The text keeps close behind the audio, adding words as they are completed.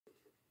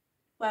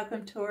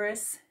Welcome,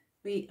 Taurus.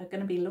 We are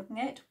going to be looking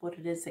at what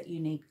it is that you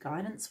need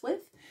guidance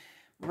with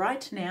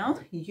right now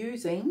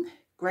using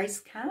Grace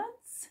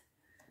cards,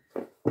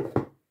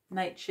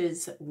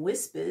 Nature's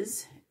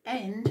Whispers,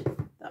 and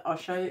the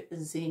Osho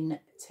Zen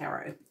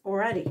Tarot.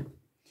 Alrighty,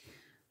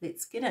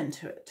 let's get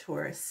into it,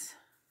 Taurus.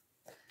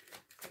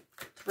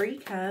 3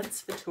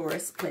 cards for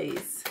Taurus,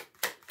 please.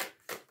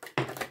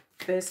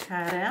 First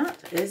card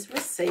out is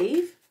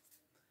Receive.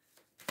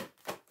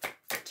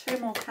 2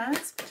 more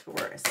cards for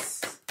Taurus.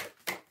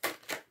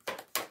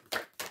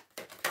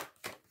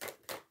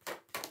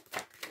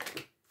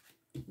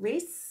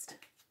 Rest.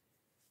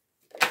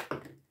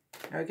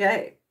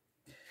 Okay.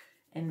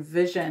 And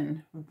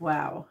Vision.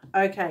 Wow.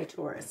 Okay,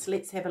 Taurus,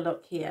 let's have a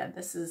look here.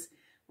 This is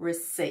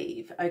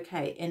Receive.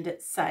 Okay, and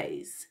it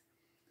says,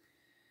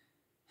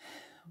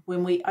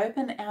 when we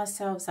open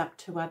ourselves up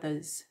to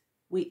others,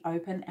 we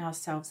open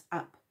ourselves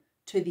up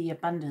to the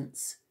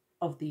abundance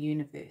of the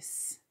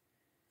universe.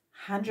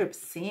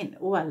 100%.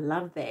 Oh, I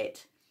love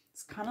that.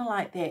 It's kind of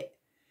like that,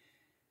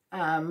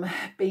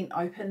 being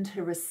open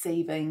to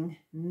receiving,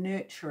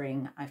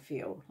 nurturing, I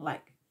feel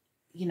like,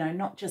 you know,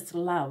 not just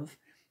love,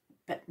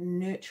 but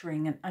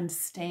nurturing and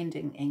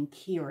understanding and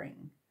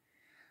caring,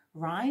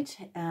 right?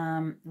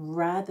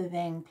 Rather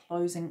than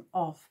closing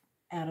off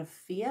out of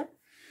fear.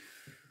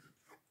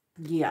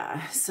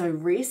 Yeah, so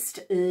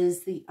rest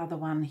is the other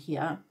one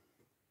here.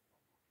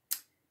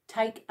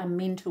 Take a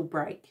mental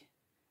break.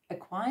 A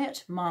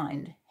quiet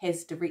mind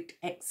has direct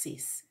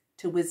access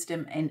to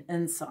wisdom and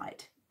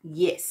insight.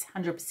 Yes,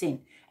 100%.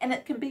 And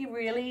it can be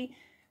really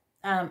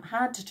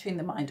hard to turn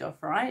the mind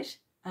off, right?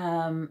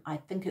 I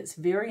think it's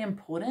very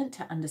important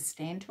to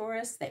understand,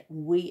 Taurus, that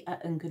we are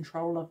in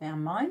control of our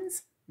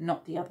minds,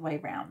 not the other way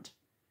around.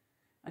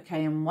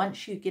 Okay, and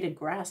once you get a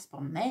grasp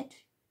on that,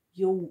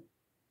 you'll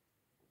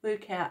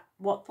work out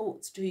what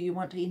thoughts do you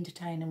want to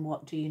entertain and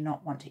what do you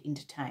not want to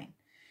entertain.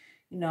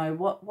 You know,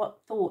 what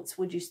thoughts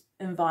would you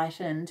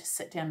invite in to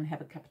sit down and have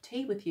a cup of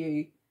tea with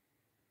you,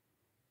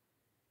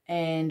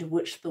 and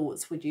which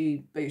thoughts would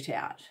you boot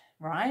out,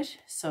 right?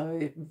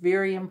 So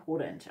very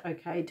important,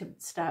 okay, to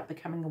start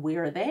becoming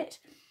aware of that.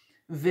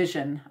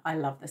 Vision. I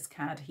love this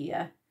card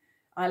here.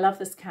 I love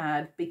this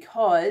card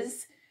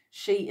because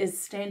she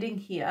is standing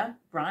here,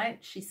 right?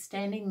 She's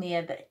standing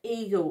there. The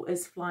eagle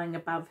is flying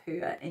above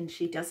her and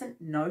she doesn't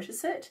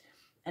notice it.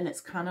 And it's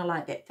kind of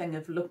like that thing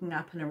of looking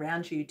up and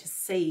around you to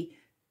see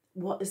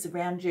what is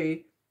around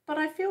you. But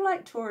I feel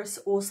like, Taurus,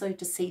 also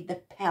to see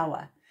the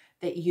power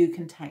that you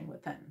contain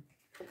within.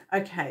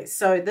 Okay,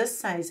 so this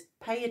says,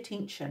 pay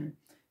attention.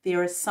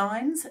 There are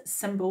signs,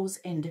 symbols,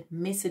 and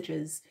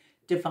messages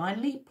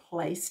divinely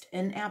placed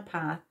in our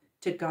path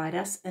to guide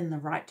us in the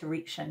right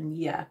direction.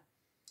 Yeah,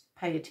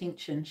 pay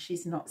attention.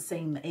 She's not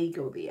seeing the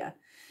eagle there.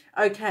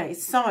 Okay,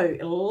 so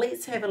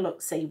let's have a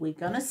look-see. We're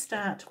going to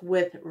start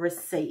with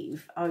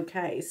Receive.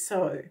 Okay,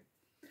 so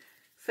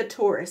for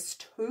Taurus,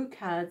 2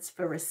 cards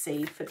for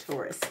Receive for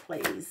Taurus,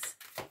 please.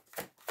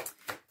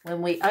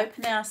 When we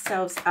open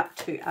ourselves up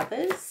to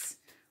others,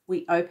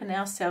 we open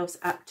ourselves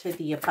up to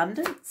the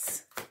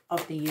abundance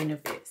of the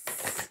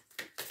universe.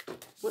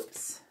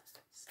 Whoops,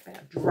 just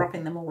about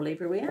dropping them all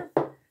everywhere.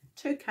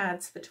 2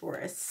 cards for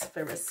Taurus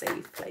for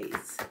Receive,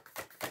 please.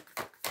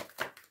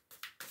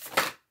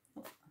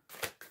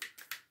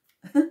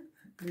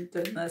 I'm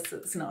doing this,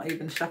 it's not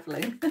even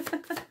shuffling.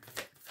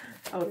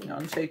 Holding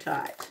on too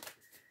tight.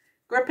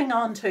 Gripping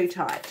on too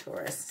tight,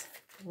 Taurus.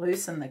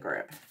 Loosen the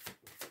grip.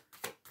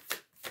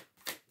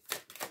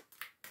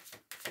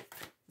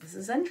 This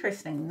is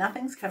interesting.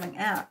 Nothing's coming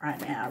out right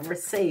now.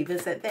 Receive.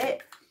 Is it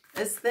that?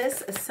 Is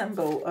this a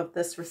symbol of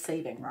this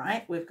receiving,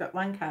 right? We've got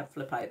 1 card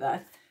flip over.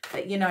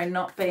 But, you know,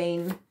 not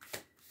being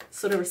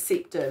sort of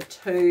receptive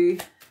to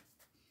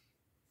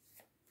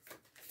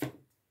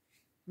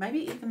maybe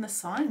even the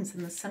signs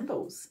and the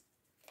symbols.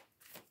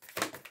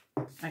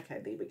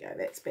 Okay, there we go.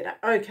 That's better.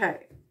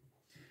 Okay.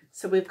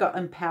 So we've got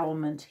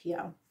empowerment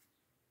here.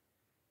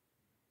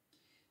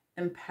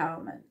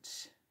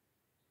 Empowerment.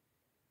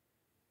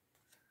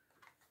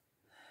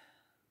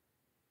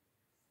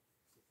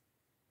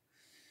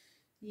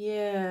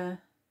 Yeah.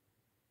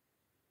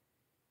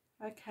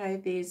 Okay,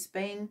 there's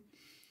been...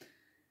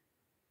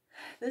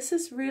 This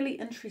is really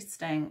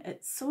interesting.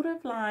 It's sort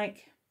of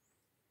like...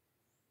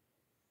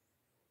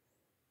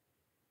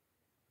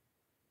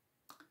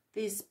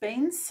 There's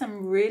been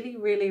some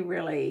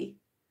really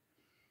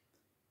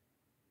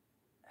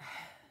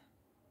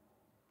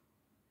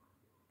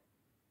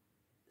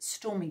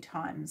stormy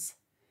times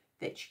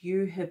that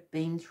you have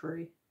been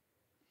through.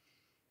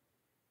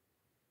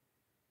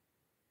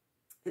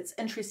 It's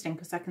interesting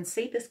because I can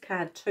see this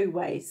card 2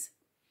 ways.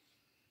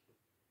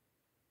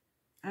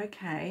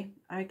 Okay.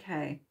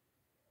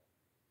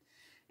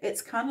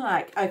 It's kind of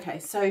like, okay,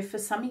 so for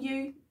some of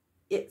you,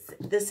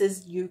 this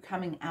is you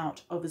coming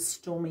out of a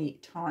stormy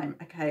time,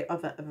 okay,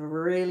 of a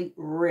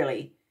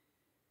really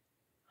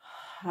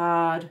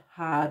hard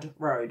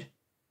road.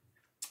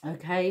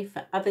 Okay,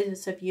 for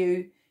others of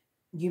you,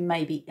 you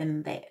may be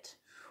in that,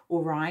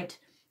 all right.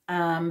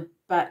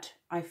 But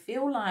I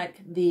feel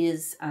like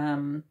there's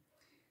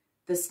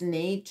this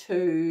need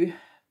to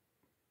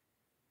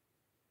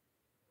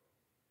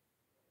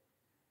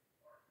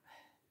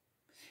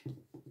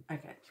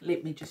okay,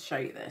 let me just show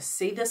you this.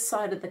 See this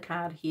side of the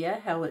card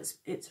here, how it's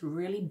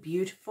really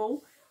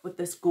beautiful with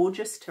this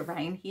gorgeous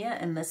terrain here,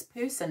 and this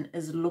person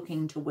is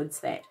looking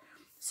towards that.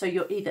 So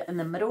you're either in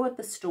the middle of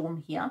the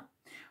storm here,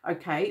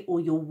 okay,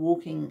 or you're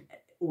walking,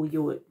 or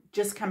you're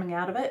just coming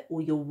out of it,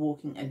 or you're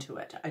walking into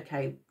it,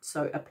 okay?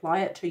 So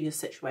apply it to your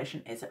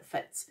situation as it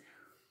fits.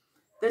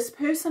 This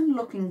person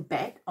looking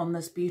back on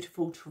this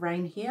beautiful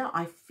terrain here,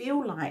 I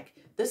feel like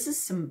this is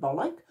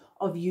symbolic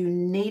of you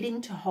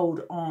needing to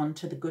hold on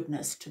to the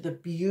goodness, to the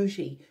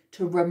beauty,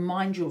 to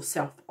remind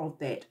yourself of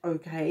that,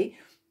 okay?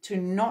 To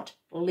not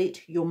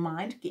let your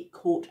mind get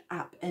caught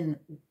up in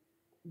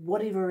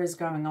whatever is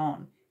going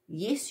on.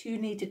 Yes, you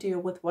need to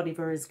deal with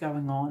whatever is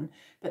going on,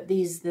 but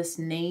there's this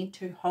need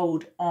to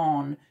hold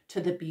on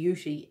to the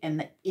beauty and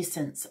the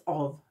essence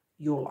of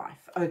your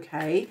life,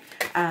 okay?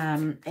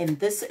 And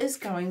this is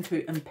going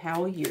to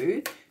empower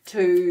you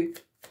to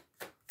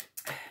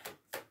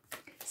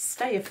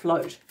stay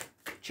afloat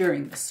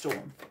during the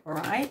storm, all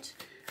right?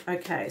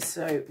 Okay,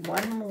 so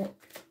one more.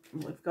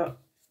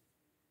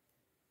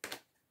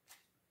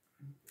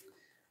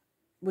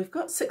 We've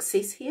got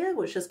success here,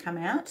 which has come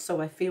out.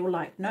 So I feel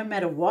like no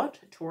matter what,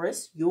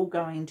 Taurus, you're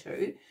going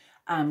to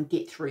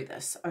get through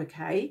this,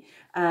 okay?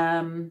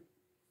 2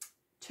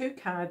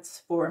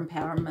 cards for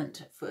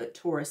empowerment for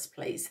Taurus,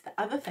 please. The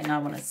other thing I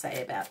want to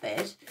say about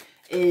that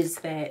is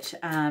that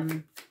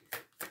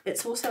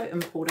it's also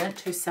important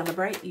to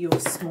celebrate your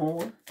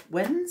small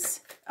wins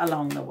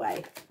along the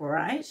way, all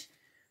right?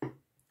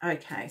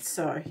 Okay,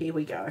 so here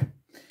we go.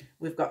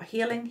 We've got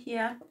healing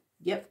here.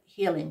 Yep,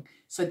 healing.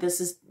 So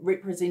this is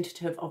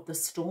representative of the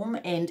storm,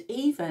 and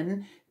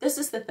even, this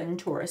is the thing,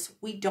 Taurus,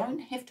 we don't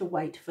have to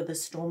wait for the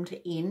storm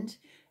to end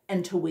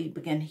until we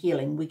begin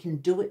healing. We can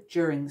do it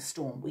during the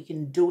storm. We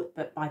can do it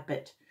bit by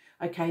bit.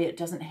 Okay, it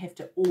doesn't have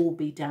to all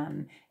be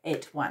done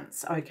at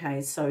once.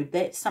 Okay, so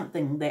that's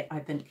something that I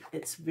think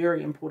it's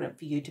very important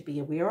for you to be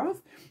aware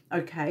of.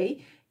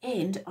 Okay,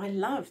 and I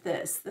love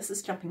this. This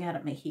is jumping out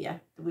at me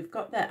here. We've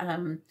got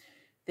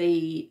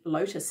the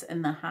lotus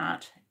in the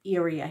heart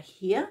area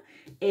here,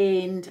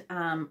 and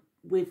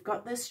we've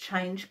got this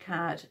change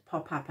card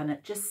pop up, and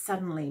it just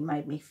suddenly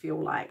made me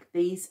feel like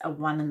these are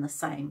one and the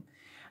same.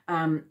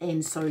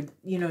 And so,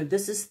 you know,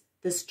 this is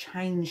this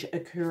change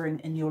occurring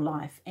in your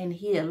life. And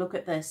here, look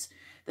at this.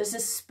 This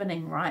is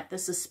spinning, right?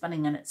 This is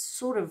spinning, and it's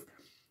sort of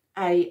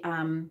a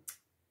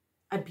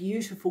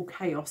beautiful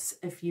chaos,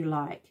 if you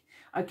like.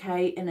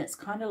 Okay, and it's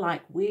kind of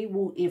like, where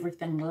will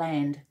everything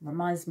land?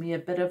 Reminds me a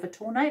bit of a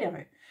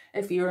tornado.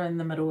 If you're in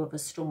the middle of a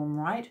storm,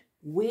 right?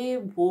 Where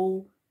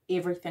will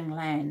everything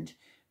land?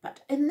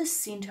 But in the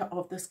center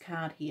of this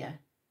card here,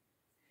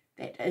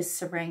 that is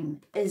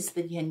serene, is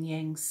the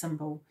yin-yang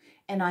symbol.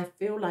 And I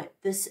feel like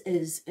this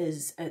is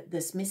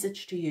this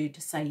message to you to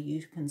say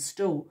you can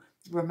still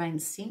remain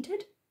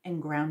centered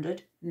and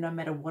grounded no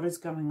matter what is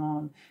going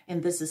on.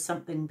 And this is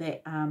something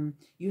that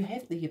you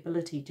have the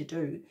ability to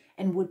do,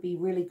 and would be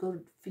really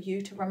good for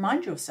you to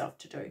remind yourself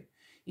to do.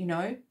 You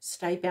know,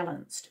 stay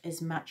balanced as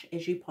much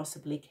as you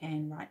possibly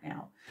can right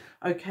now.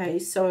 Okay,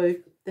 so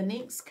the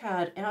next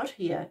card out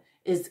here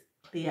is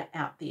clear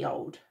out the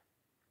old.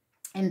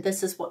 And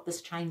this is what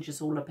this change is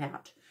all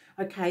about.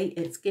 Okay,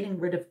 it's getting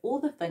rid of all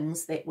the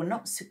things that were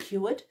not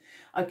secured,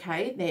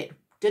 okay, that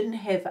didn't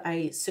have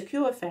a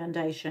secure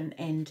foundation,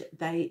 and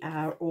they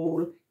are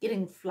all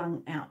getting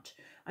flung out.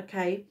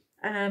 Okay,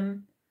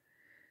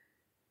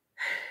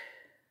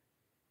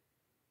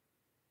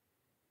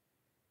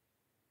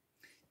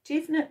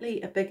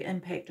 definitely a big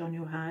impact on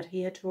your heart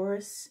here,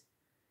 Taurus.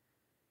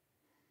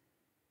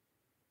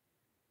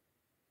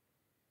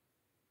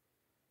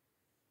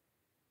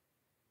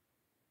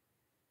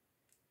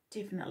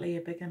 Definitely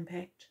a big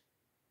impact.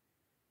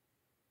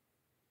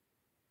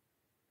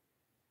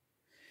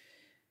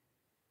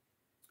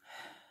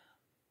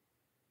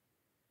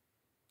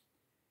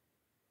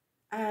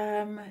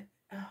 Oh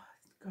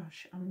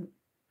gosh,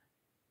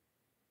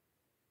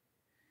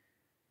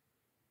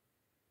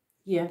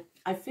 yeah,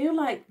 I feel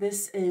like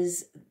this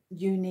is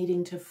you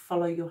needing to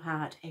follow your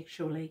heart,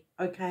 actually.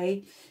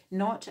 Okay,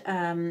 not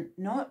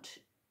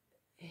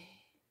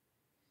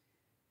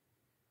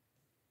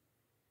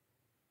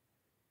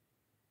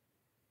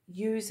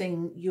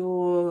using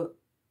your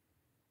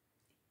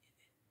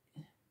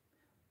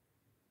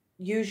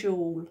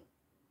usual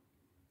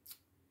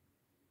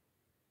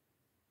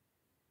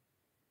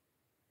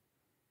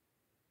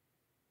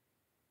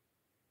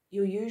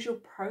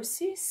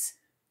process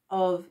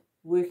of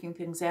working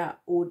things out,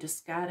 or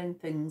discarding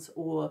things,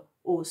 or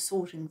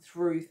sorting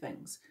through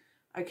things.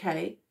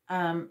 Okay,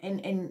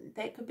 and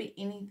that could be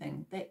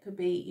anything. That could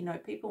be, you know,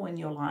 people in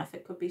your life.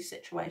 It could be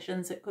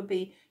situations. It could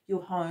be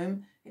your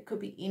home. It could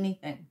be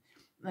anything.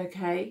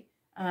 Okay,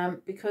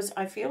 because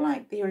I feel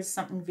like there is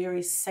something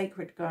very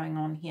sacred going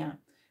on here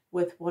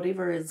with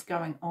whatever is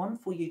going on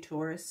for you,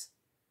 Taurus.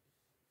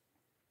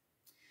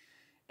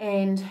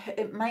 And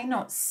it may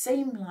not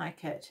seem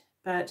like it,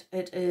 but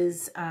it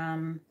is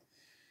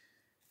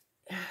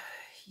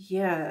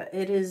yeah,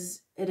 it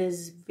is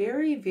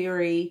very,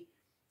 very,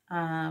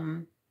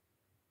 I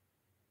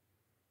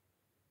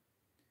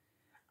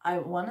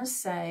want to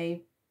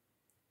say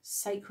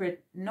sacred,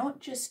 not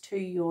just to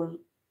your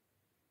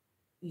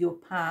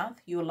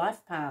path, your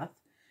life path,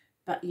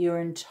 but your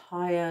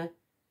entire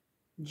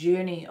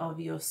journey of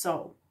your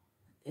soul.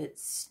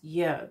 It's,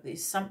 yeah,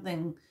 there's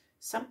something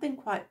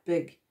quite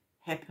big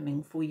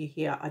happening for you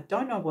here. I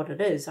don't know what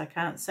it is. I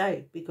can't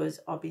say, because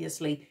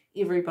obviously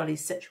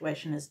everybody's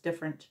situation is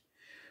different.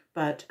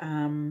 But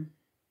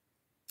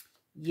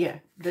yeah,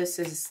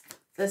 this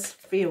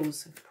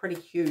feels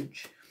pretty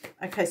huge.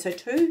 Okay, so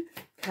 2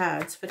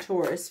 cards for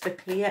Taurus for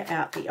clear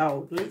out the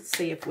old. Let's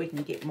see if we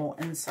can get more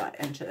insight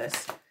into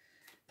this.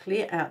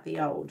 Clear out the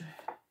old.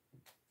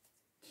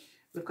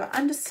 We've got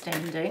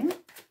understanding.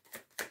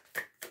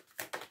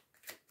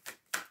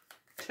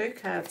 2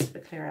 cards for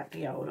clear out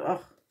the old.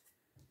 Oh,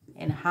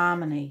 and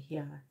harmony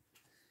here.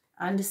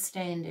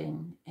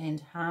 Understanding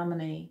and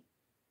harmony.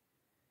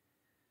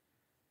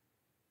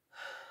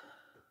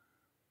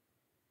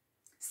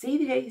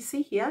 See there, you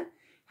see here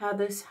how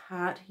this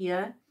heart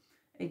here,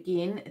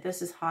 again,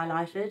 this is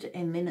highlighted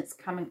and then it's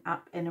coming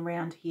up and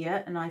around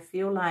here. And I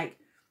feel like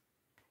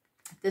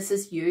this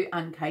is you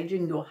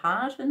uncaging your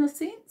heart in a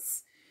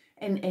sense.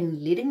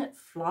 And letting it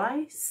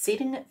fly,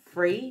 setting it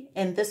free.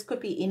 And this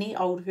could be any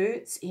old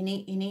hurts,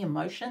 any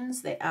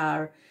emotions that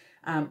are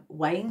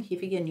weighing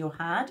heavy in your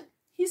heart.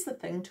 Here's the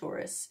thing,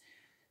 Taurus.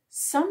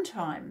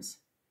 Sometimes,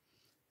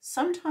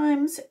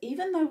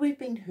 even though we've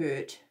been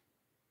hurt,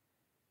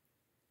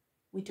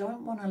 we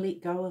don't want to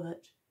let go of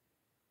it.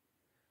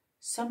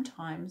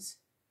 Sometimes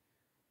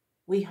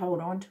we hold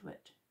on to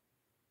it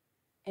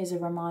as a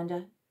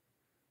reminder,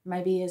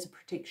 maybe as a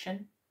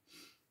protection.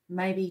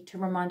 Maybe to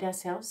remind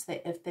ourselves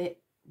that if that,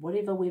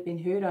 whatever we've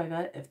been hurt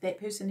over, if that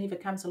person ever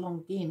comes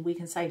along again, we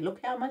can say, look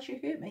how much you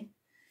hurt me.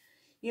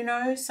 You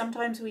know,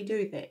 sometimes we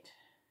do that.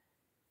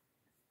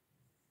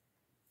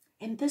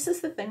 And this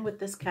is the thing with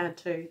this card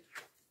too.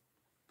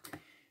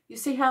 You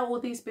see how all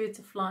these birds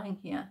are flying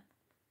here?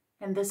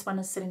 And this one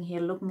is sitting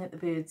here looking at the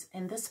birds.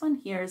 And this one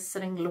here is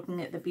sitting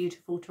looking at the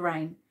beautiful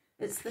terrain.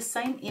 It's the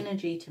same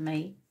energy to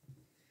me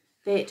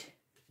that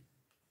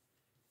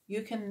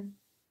you can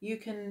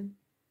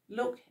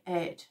look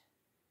at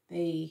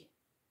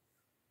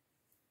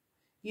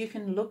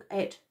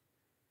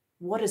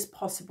what is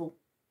possible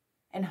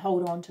and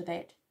hold on to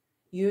that.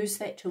 Use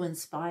that to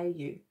inspire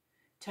you,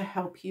 to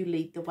help you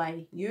lead the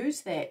way.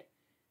 Use that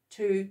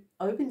to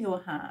open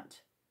your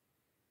heart,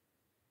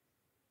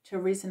 to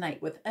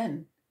resonate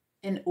within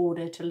in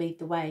order to lead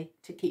the way,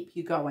 to keep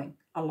you going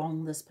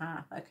along this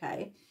path,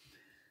 okay?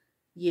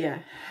 Yeah,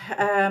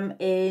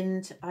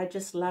 and I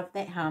just love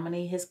that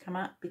harmony has come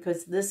up,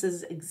 because this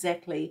is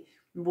exactly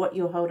what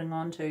you're holding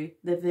on to,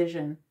 the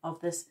vision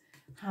of this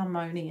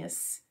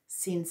harmonious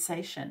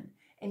sensation.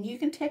 And you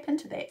can tap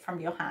into that from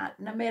your heart,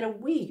 no matter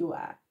where you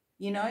are.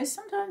 You know,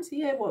 sometimes,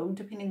 yeah, well,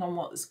 depending on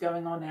what's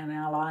going on in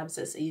our lives,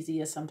 it's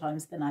easier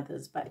sometimes than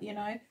others. But, you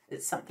know,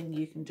 it's something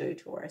you can do,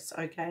 Taurus,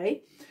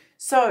 okay?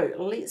 So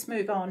let's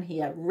move on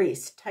here.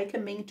 Rest. Take a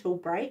mental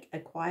break. A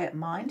quiet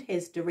mind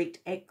has direct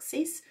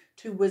access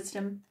to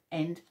wisdom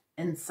and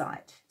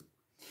insight.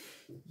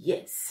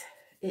 Yes,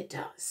 it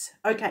does.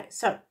 Okay,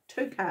 so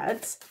 2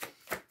 cards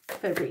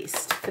for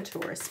rest for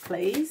Taurus,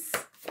 please.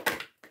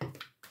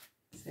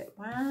 Is that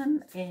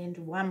one? And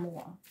one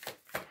more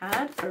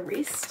card for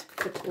rest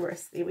for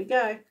Taurus. There we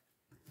go.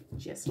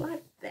 Just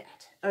like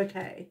that.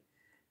 Okay.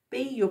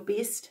 Be your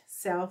best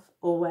self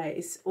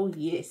always. Oh,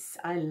 yes.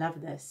 I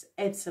love this.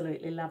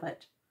 Absolutely love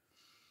it.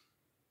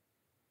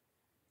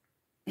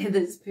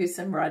 This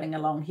person writing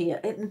along here.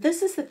 And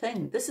this is the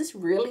thing. This is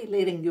really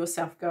letting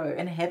yourself go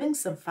and having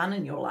some fun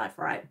in your life,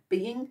 right?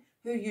 Being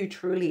who you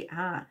truly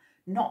are.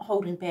 Not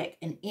holding back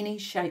in any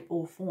shape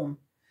or form.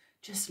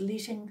 Just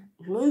letting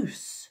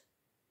loose.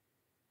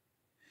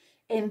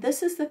 And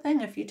this is the thing,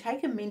 if you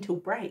take a mental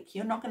break,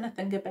 you're not going to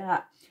think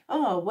about,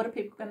 oh, what are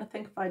people going to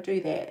think if I do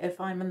that?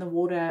 If I'm in the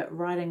water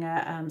riding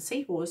a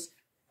seahorse,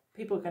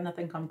 people are going to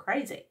think I'm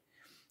crazy,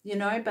 you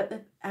know. But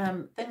the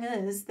thing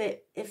is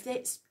that if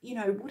that's, you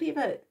know,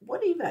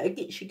 whatever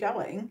gets you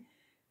going,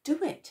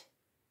 do it,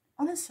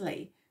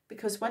 honestly.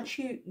 Because once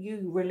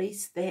you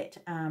release that,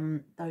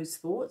 those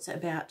thoughts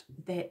about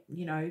that,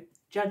 you know,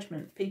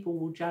 judgment, people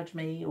will judge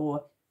me,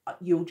 or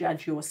you'll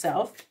judge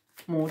yourself,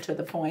 more to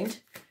the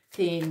point,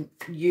 then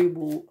you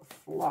will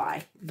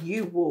fly.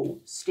 You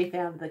will step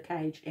out of the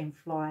cage and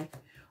fly.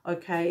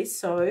 Okay,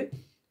 so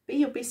be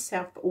your best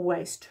self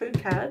always. 2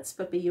 cards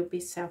for be your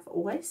best self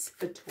always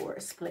for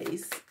Taurus,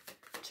 please.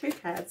 2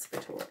 cards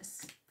for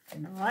Taurus.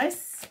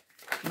 Nice.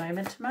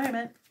 Moment to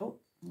moment. Oh,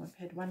 we've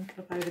had one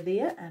flip over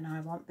there, and I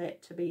want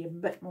that to be a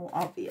bit more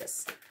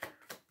obvious.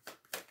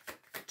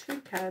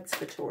 2 cards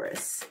for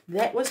Taurus.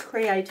 That was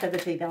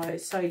creativity, though.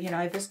 So, you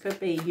know, this could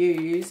be you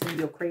using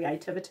your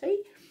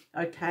creativity.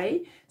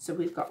 Okay, so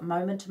we've got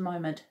moment to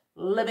moment,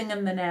 living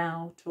in the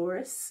now,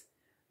 Taurus,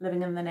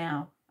 living in the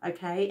now,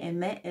 okay,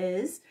 and that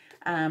is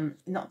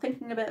not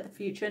thinking about the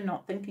future,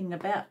 not thinking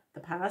about the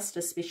past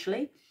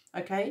especially,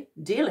 okay?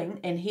 Dealing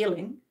and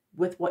healing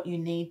with what you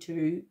need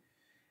to,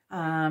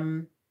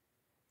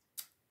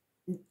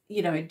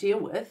 you know, deal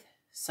with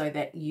so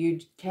that you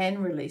can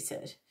release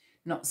it,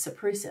 not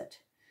suppress it,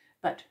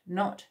 but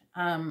not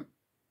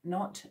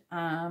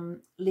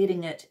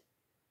letting it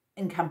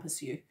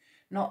encompass you,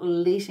 not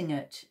letting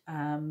it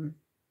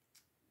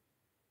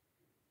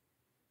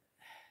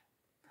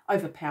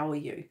overpower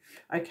you,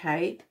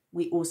 okay?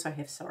 We also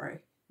have sorrow,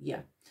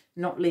 yeah,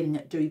 not letting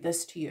it do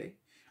this to you,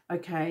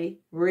 okay?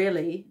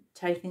 Really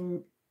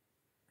taking,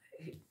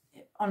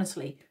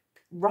 honestly,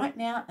 right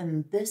now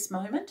in this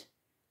moment,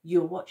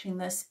 you're watching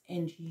this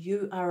and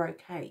you are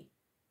okay.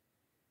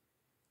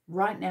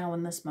 Right now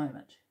in this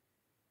moment.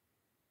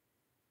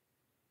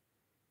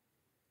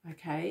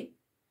 Okay?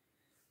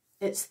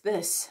 It's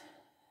this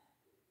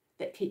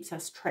that keeps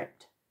us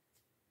trapped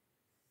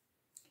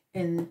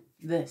in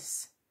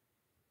this.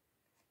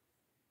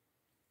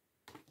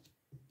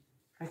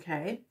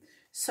 Okay?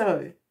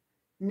 So,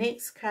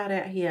 next card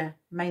out here,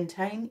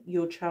 maintain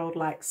your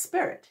childlike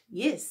spirit.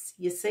 Yes,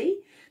 you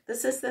see?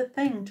 This is the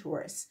thing,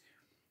 Taurus.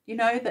 You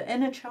know, the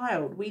inner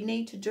child, we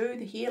need to do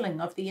the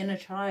healing of the inner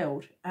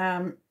child.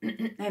 And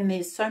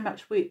there's so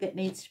much work that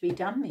needs to be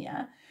done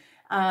there.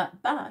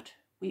 But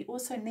we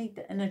also need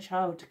the inner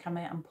child to come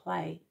out and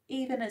play,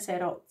 even as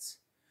adults,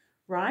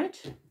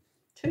 right?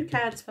 2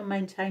 cards for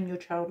maintain your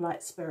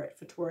childlike spirit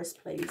for Taurus,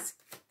 please.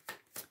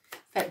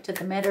 Fact of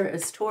the matter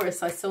is,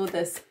 Taurus, I saw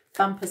this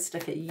bumper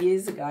sticker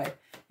years ago,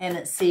 and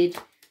it said,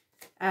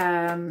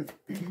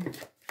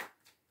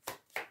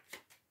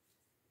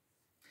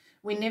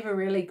 we never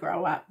really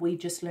grow up. We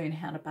just learn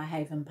how to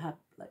behave in public.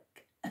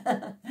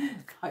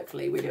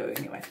 Hopefully we do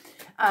anyway.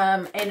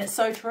 And it's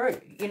so true.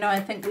 You know, I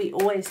think we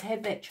always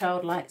have that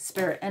childlike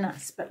spirit in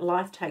us, but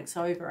life takes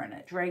over and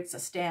it drags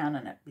us down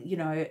and it, you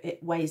know, it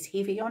weighs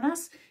heavy on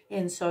us.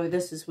 And so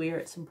this is where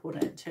it's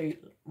important to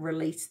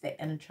release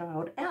that inner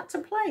child out to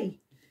play.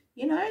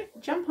 You know,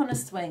 jump on a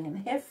swing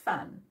and have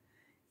fun.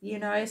 You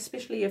know,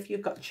 especially if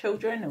you've got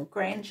children or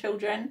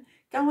grandchildren,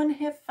 go and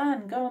have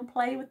fun. Go and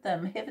play with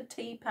them. Have a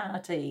tea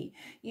party.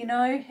 You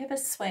know, have a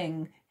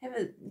swing. Have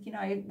a, you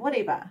know,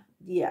 whatever.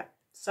 Yeah.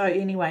 So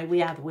anyway,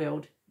 we are the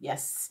world.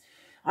 Yes.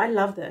 I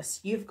love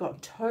this. You've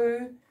got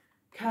 2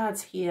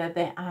 cards here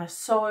that are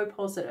so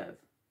positive.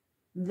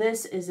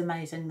 This is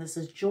amazing. This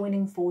is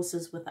joining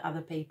forces with other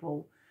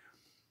people.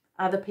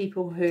 Other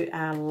people who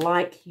are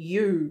like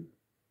you.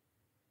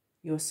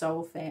 Your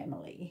soul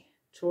family.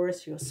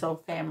 Taurus, your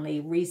soul family.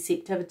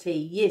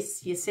 Receptivity.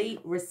 Yes, you see,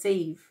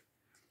 receive.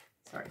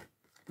 Sorry.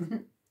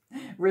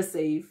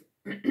 Receive.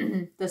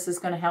 This is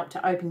going to help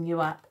to open you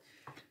up.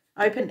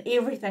 Open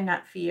everything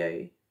up for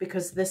you,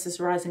 because this is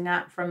rising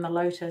up from the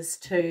lotus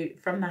to,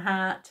 from the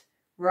heart,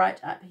 right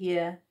up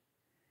here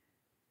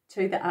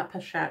to the upper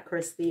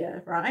chakras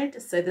there,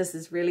 right? So this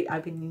is really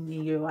opening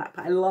you up.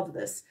 I love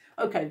this.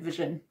 Okay,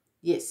 vision.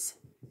 Yes.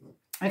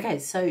 Okay,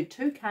 so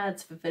 2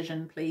 cards for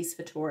vision, please,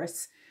 for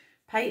Taurus.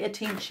 Pay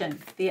attention.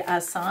 There are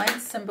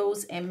signs,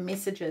 symbols, and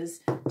messages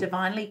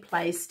divinely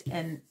placed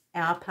in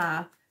our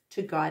path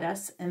to guide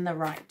us in the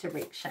right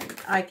direction.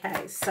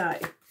 Okay, so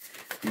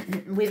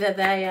whether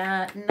they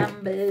are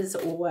numbers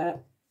or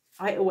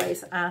I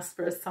always ask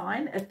for a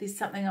sign. If there's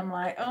something I'm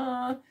like,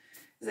 oh,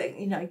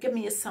 you know, give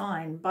me a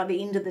sign by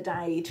the end of the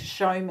day to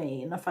show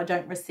me. And if I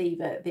don't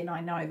receive it, then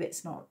I know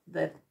that's not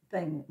the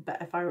thing.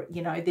 But if I,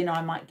 you know, then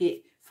I might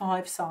get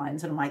 5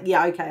 signs and I'm like,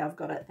 yeah, okay, I've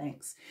got it,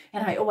 thanks.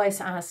 And I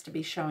always ask to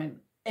be shown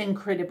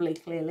incredibly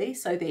clearly,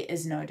 so there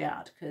is no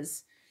doubt,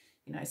 because,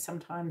 you know,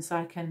 sometimes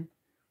I can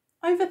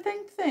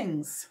overthink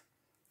things.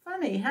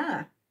 Funny,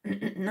 huh?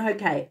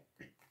 Okay.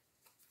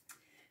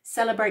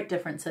 Celebrate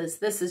differences.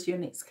 This is your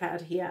next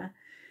card here.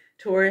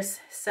 Taurus,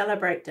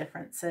 celebrate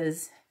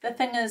differences. The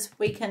thing is,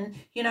 we can,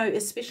 you know,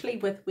 especially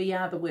with we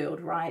are the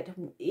world, right?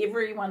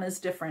 Everyone is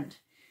different.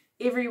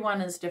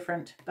 Everyone is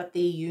different, but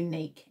they're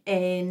unique.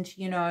 And,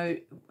 you know,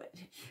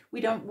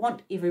 we don't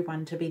want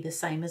everyone to be the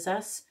same as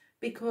us,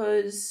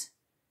 because,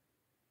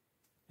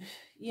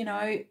 you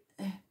know,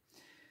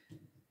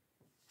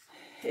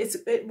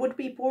 it would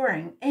be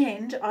boring.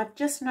 And I've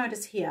just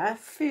noticed here,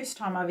 first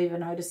time I've ever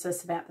noticed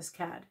this about this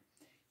card.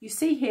 You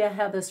see here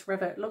how this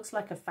river, it looks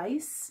like a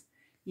face,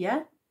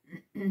 yeah?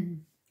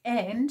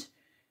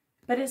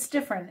 But it's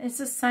different. It's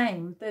the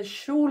same. The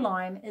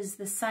shoreline is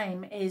the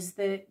same as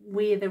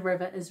where the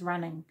river is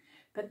running.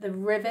 But the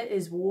river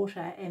is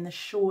water and the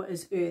shore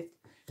is earth.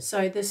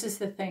 So this is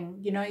the thing.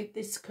 You know,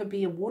 this could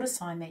be a water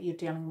sign that you're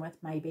dealing with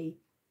maybe.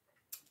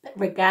 But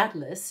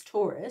regardless,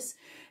 Taurus,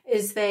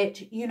 is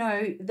that, you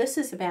know, this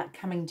is about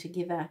coming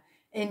together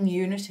in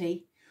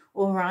unity.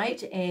 All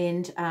right,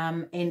 and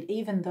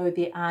even though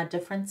there are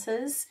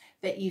differences,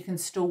 that you can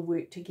still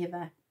work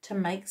together to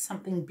make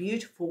something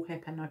beautiful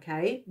happen,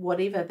 okay?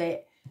 Whatever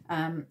that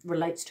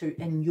relates to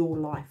in your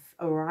life,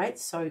 all right?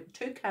 So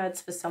 2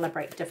 cards for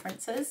celebrate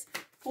differences.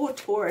 For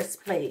Taurus,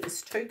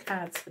 please. 2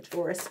 cards for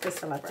Taurus for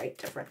celebrate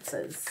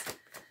differences.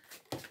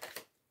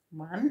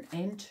 1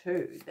 and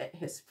 2. That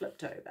has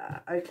flipped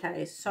over.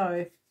 Okay,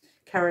 so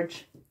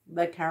courage.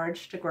 The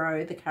courage to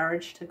grow. The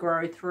courage to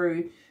grow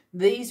through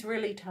these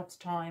really tough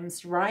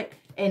times, right?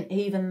 And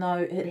even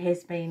though it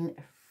has been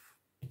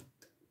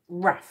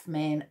rough,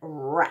 man,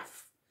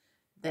 rough,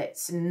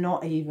 that's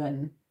not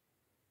even,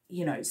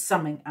 you know,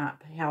 summing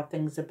up how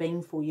things have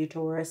been for you,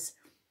 Taurus.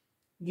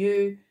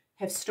 You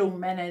have still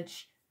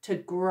managed to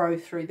grow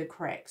through the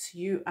cracks.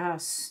 You are,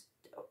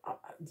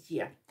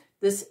 yeah,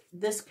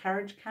 this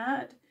courage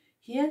card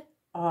here,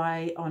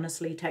 I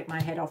honestly take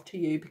my hat off to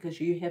you,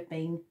 because you have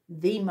been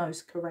the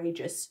most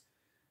courageous,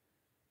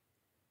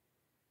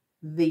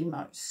 the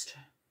most,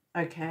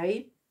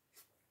 okay?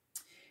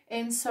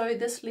 And so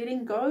this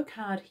letting go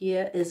card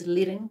here is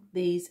letting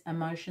these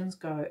emotions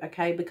go,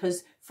 okay?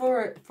 Because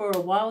for a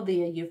while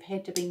there, you've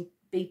had to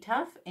be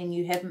tough, and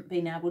you haven't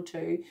been able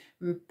to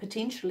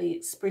potentially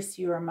express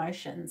your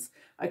emotions,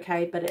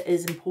 okay? But it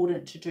is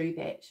important to do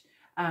that.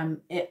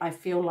 I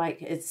feel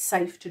like it's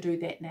safe to do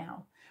that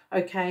now,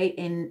 okay?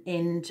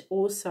 And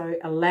also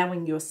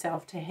allowing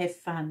yourself to have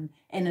fun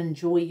and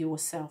enjoy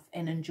yourself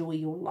and enjoy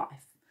your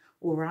life,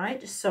 all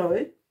right?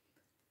 So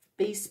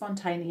be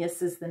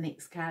spontaneous is the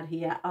next card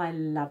here. I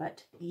love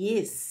it.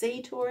 Yes,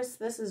 see, Taurus,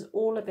 this is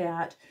all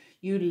about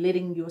you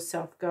letting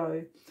yourself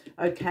go.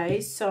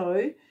 Okay,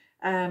 so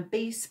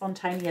be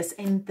spontaneous.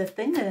 And the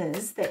thing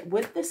is that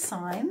with the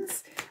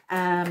signs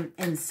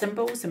and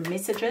symbols and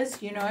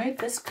messages, you know,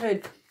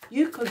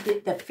 you could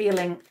get the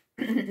feeling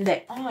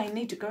that, oh, I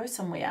need to go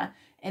somewhere,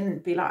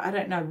 and be like, I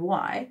don't know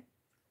why,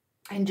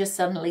 and just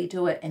suddenly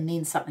do it, and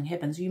then something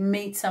happens. You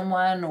meet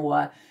someone,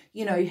 or,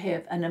 you know, you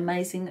have an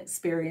amazing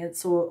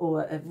experience,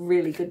 or a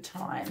really good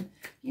time,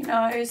 you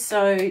know,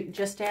 so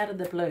just out of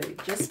the blue,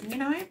 just, you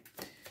know.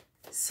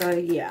 So,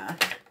 yeah.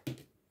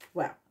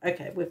 Wow.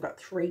 Okay, we've got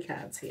 3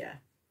 cards here.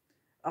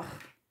 Oh.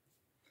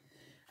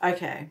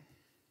 Okay.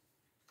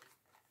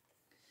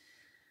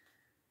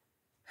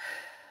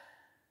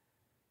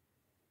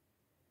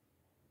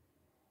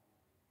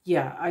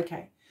 Yeah,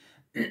 okay.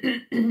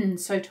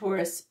 So,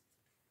 Taurus,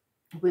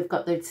 we've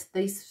got these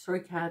 3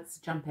 cards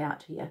jump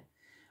out here.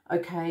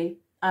 Okay,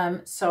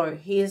 so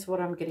here's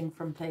what I'm getting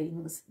from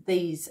things.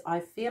 These, I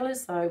feel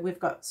as though we've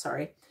got,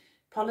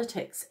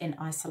 politics and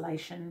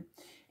isolation.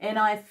 And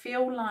I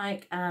feel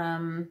like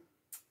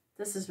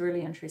this is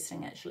really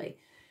interesting, actually.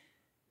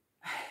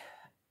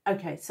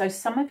 Okay, so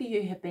some of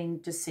you have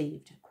been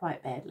deceived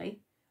quite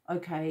badly,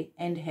 okay,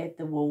 and had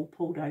the wool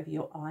pulled over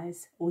your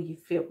eyes, or you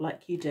felt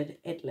like you did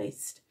at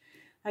least,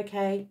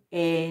 okay,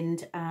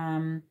 and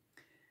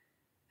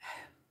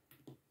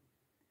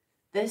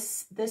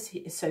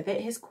so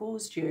that has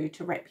caused you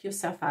to wrap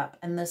yourself up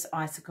in this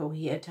icicle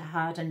here, to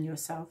harden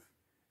yourself,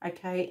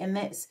 okay, and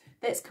that's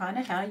kind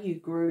of how you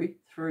grew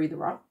through the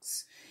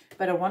rocks.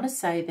 But I want to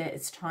say that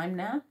it's time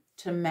now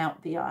to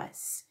melt the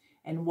ice,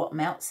 and what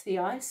melts the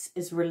ice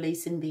is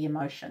releasing the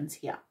emotions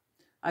here,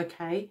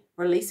 okay,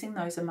 releasing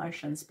those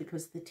emotions,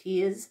 because the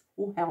tears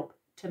will help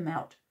to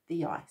melt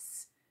the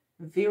ice.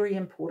 Very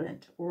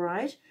important, all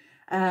right.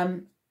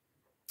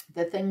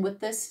 The thing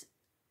with this,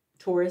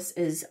 Taurus,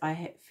 is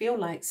I feel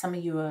like some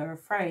of you are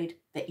afraid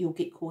that you'll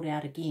get caught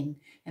out again,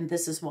 and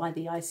this is why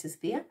the ice is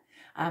there,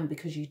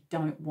 because you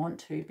don't want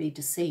to be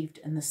deceived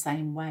in the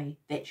same way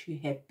that you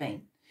have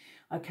been,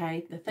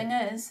 okay. The thing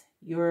is,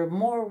 you're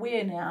more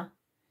aware now,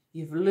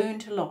 you've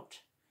learned a lot,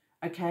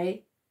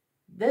 okay.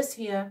 This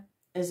here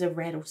is a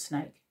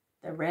rattlesnake.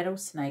 The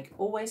rattlesnake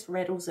always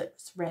rattles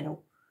its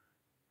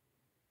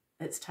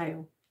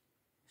tail,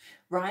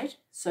 right?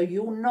 So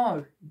you'll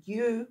know,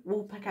 you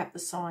will pick up the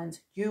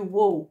signs, you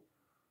will,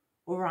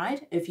 all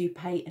right, if you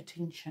pay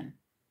attention,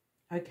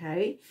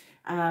 okay.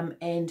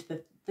 And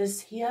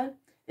this here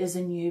is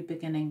a new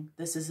beginning.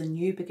 This is a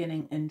new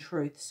beginning in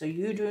truth, so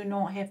you do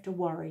not have to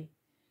worry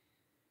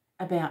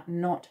about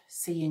not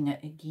seeing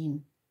it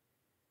again.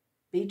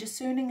 Be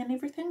discerning in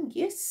everything,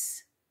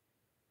 yes.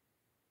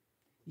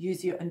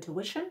 Use your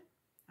intuition,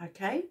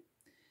 okay.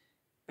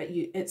 But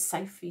it's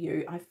safe for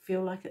you. I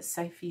feel like it's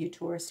safe for you,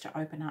 Taurus, to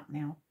open up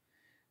now,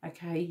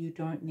 okay. You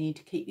don't need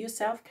to keep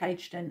yourself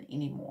caged in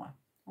anymore,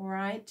 all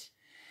right.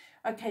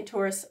 Okay,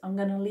 Taurus, I'm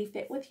going to leave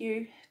that with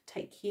you.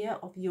 Take care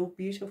of your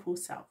beautiful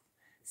self.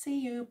 See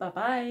you.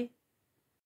 Bye-bye.